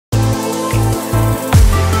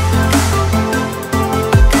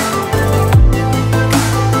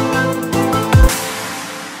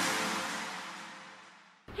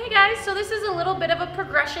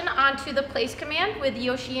to the place command with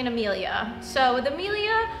Yoshi and Amelia. So with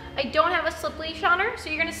Amelia, I don't have a slip leash on her, so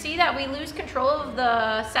you're gonna see that we lose control of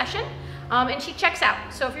the session and she checks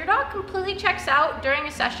out. So if your dog completely checks out during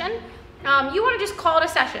a session, you wanna just call it a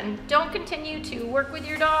session. Don't continue to work with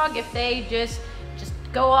your dog if they just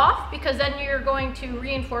go off, because then you're going to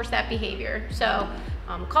reinforce that behavior. So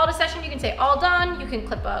call it a session, you can say all done, you can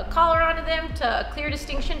clip a collar onto them to clear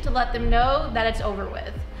distinction to let them know that it's over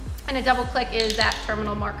with. And a double click is that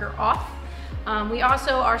terminal marker off. We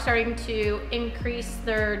also are starting to increase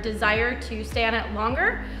their desire to stay on it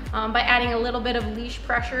longer by adding a little bit of leash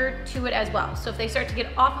pressure to it as well. So if they start to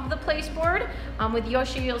get off of the place board, with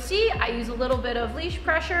Yoshi you'll see I use a little bit of leash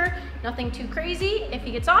pressure, nothing too crazy. If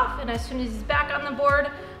he gets off and as soon as he's back on the board,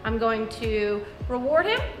 I'm going to reward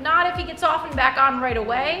him. Not if he gets off and back on right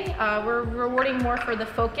away. We're rewarding more for the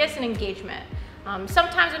focus and engagement.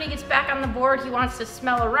 Sometimes when he gets back on the board, he wants to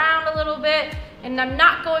smell around a little bit, and I'm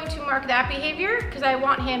not going to mark that behavior because I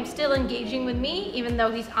want him still engaging with me even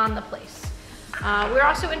though he's on the place. We're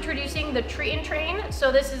also introducing the treat and train.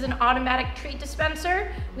 So this is an automatic treat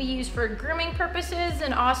dispenser we use for grooming purposes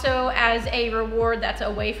and also as a reward that's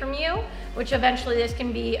away from you, which eventually this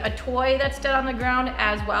can be a toy that's dead on the ground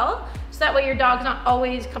as well. So that way your dog's not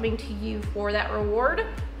always coming to you for that reward.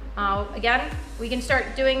 Again, we can start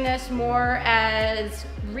doing this more as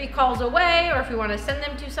recalls away or if we want to send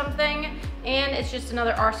them to something, and it's just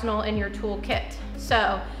another arsenal in your toolkit.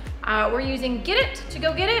 So we're using Get It to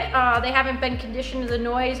go get it. They haven't been conditioned to the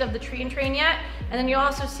noise of the treat and train yet, and then you'll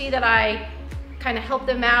also see that I kind of help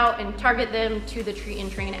them out and target them to the treat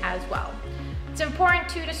and train as well. It's important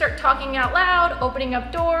too to start talking out loud, opening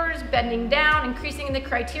up doors, bending down, increasing the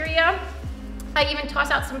criteria. I even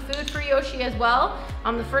toss out some food for Yoshi as well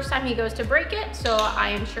the first time he goes to break it, so I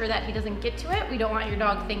ensure that he doesn't get to it. We don't want your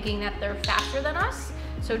dog thinking that they're faster than us,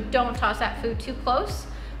 so don't toss that food too close.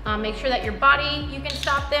 Make sure that your body, you can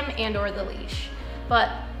stop them and or the leash. But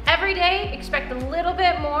every day, expect a little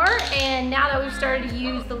bit more, and now that we've started to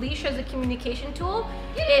use the leash as a communication tool,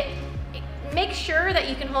 it makes sure that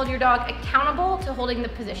you can hold your dog accountable to holding the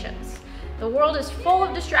positions. The world is full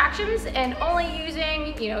of distractions, and only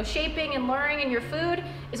using, shaping and luring in your food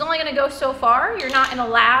is only gonna go so far. You're not in a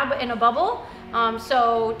lab in a bubble.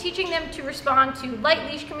 So teaching them to respond to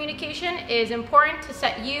light leash communication is important to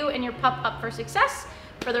set you and your pup up for success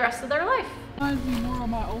for the rest of their life. Reminds me more of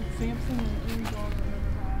my old Samson and Erie dog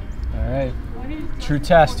I've ever had. All right, true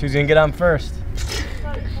test. Who's gonna get on first?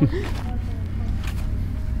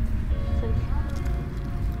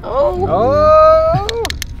 Oh!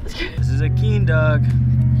 This is a keen dog.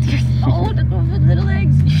 You're so old with little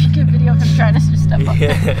legs. You should get a video of him trying to step up.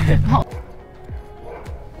 Yeah. Oh.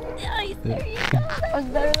 Nice, there you go. That was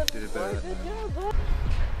better than before.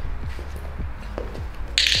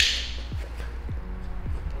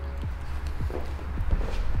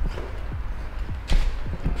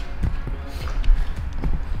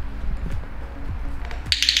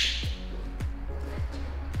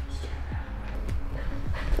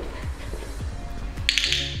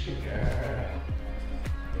 Good job.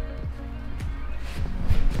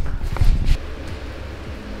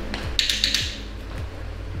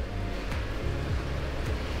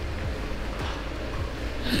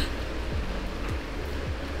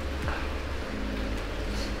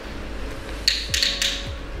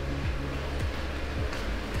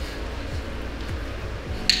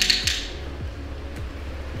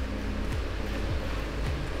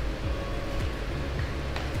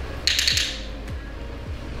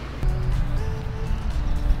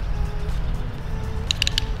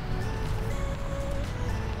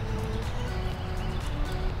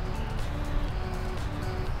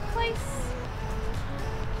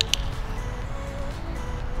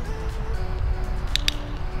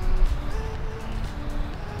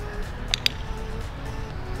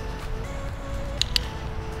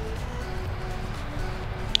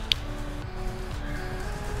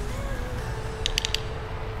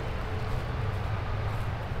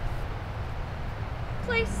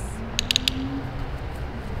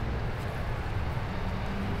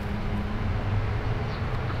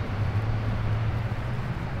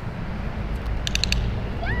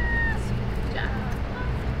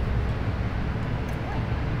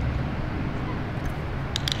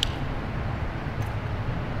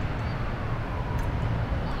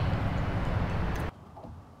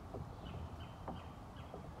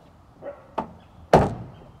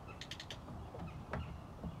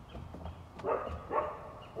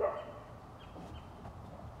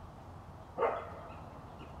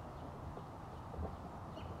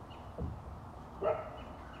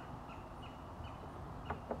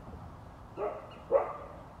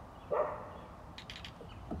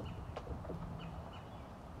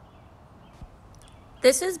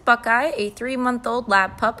 This is Buckeye, a 3-month-old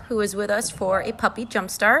lab pup who is with us for a puppy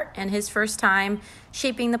jumpstart and his first time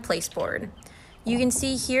shaping the placeboard. You can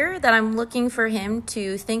see here that I'm looking for him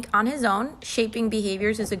to think on his own. Shaping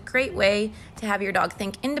behaviors is a great way to have your dog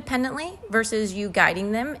think independently versus you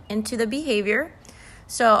guiding them into the behavior.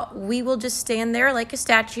 So we will just stand there like a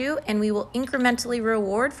statue and we will incrementally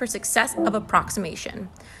reward for success of approximation.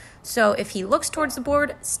 So if he looks towards the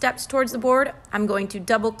board, steps towards the board, I'm going to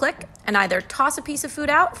double click and either toss a piece of food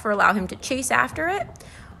out for allow him to chase after it,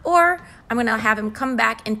 or I'm going to have him come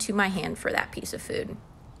back into my hand for that piece of food.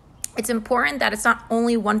 It's important that it's not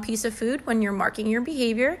only one piece of food when you're marking your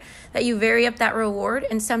behavior, that you vary up that reward,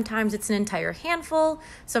 and sometimes it's an entire handful,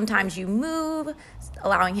 sometimes you move,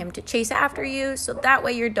 allowing him to chase after you, so that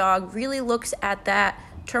way your dog really looks at that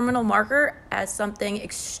terminal marker as something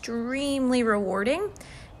extremely rewarding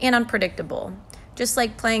and unpredictable. Just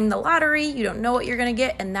like playing the lottery, you don't know what you're gonna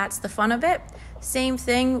get, and that's the fun of it. Same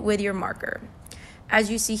thing with your marker. As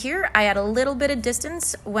you see here, I add a little bit of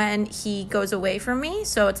distance when he goes away from me,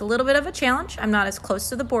 so it's a little bit of a challenge. I'm not as close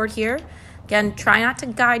to the board here. Again, try not to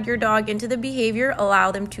guide your dog into the behavior,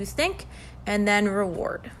 allow them to think, and then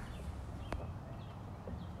reward.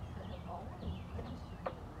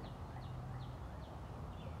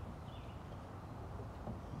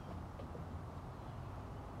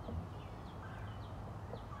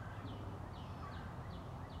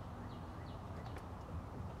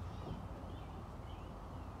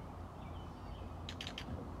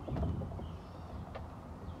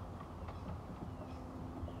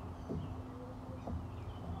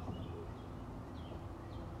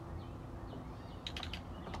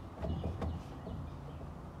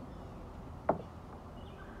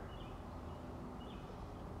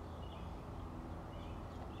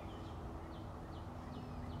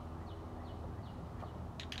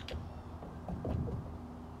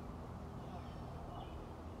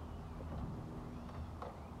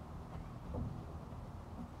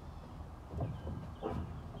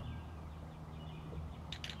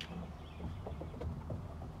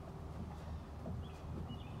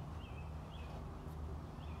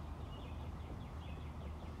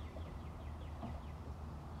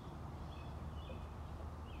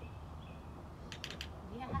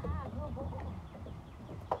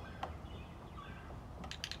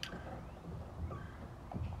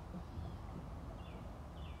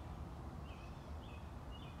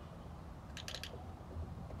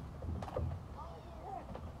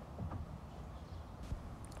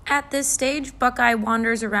 At this stage, Buckeye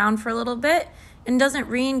wanders around for a little bit and doesn't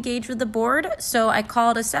re-engage with the board, so I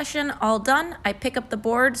call it a session, all done. I pick up the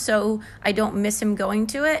board so I don't miss him going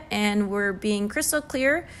to it, and we're being crystal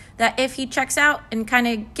clear that if he checks out and kind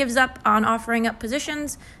of gives up on offering up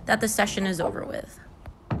positions, that the session is over with.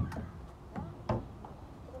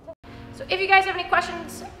 So if you guys have any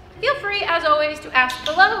questions, feel free, as always, to ask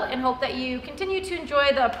below, and hope that you continue to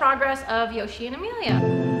enjoy the progress of Yoshi and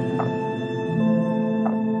Amelia.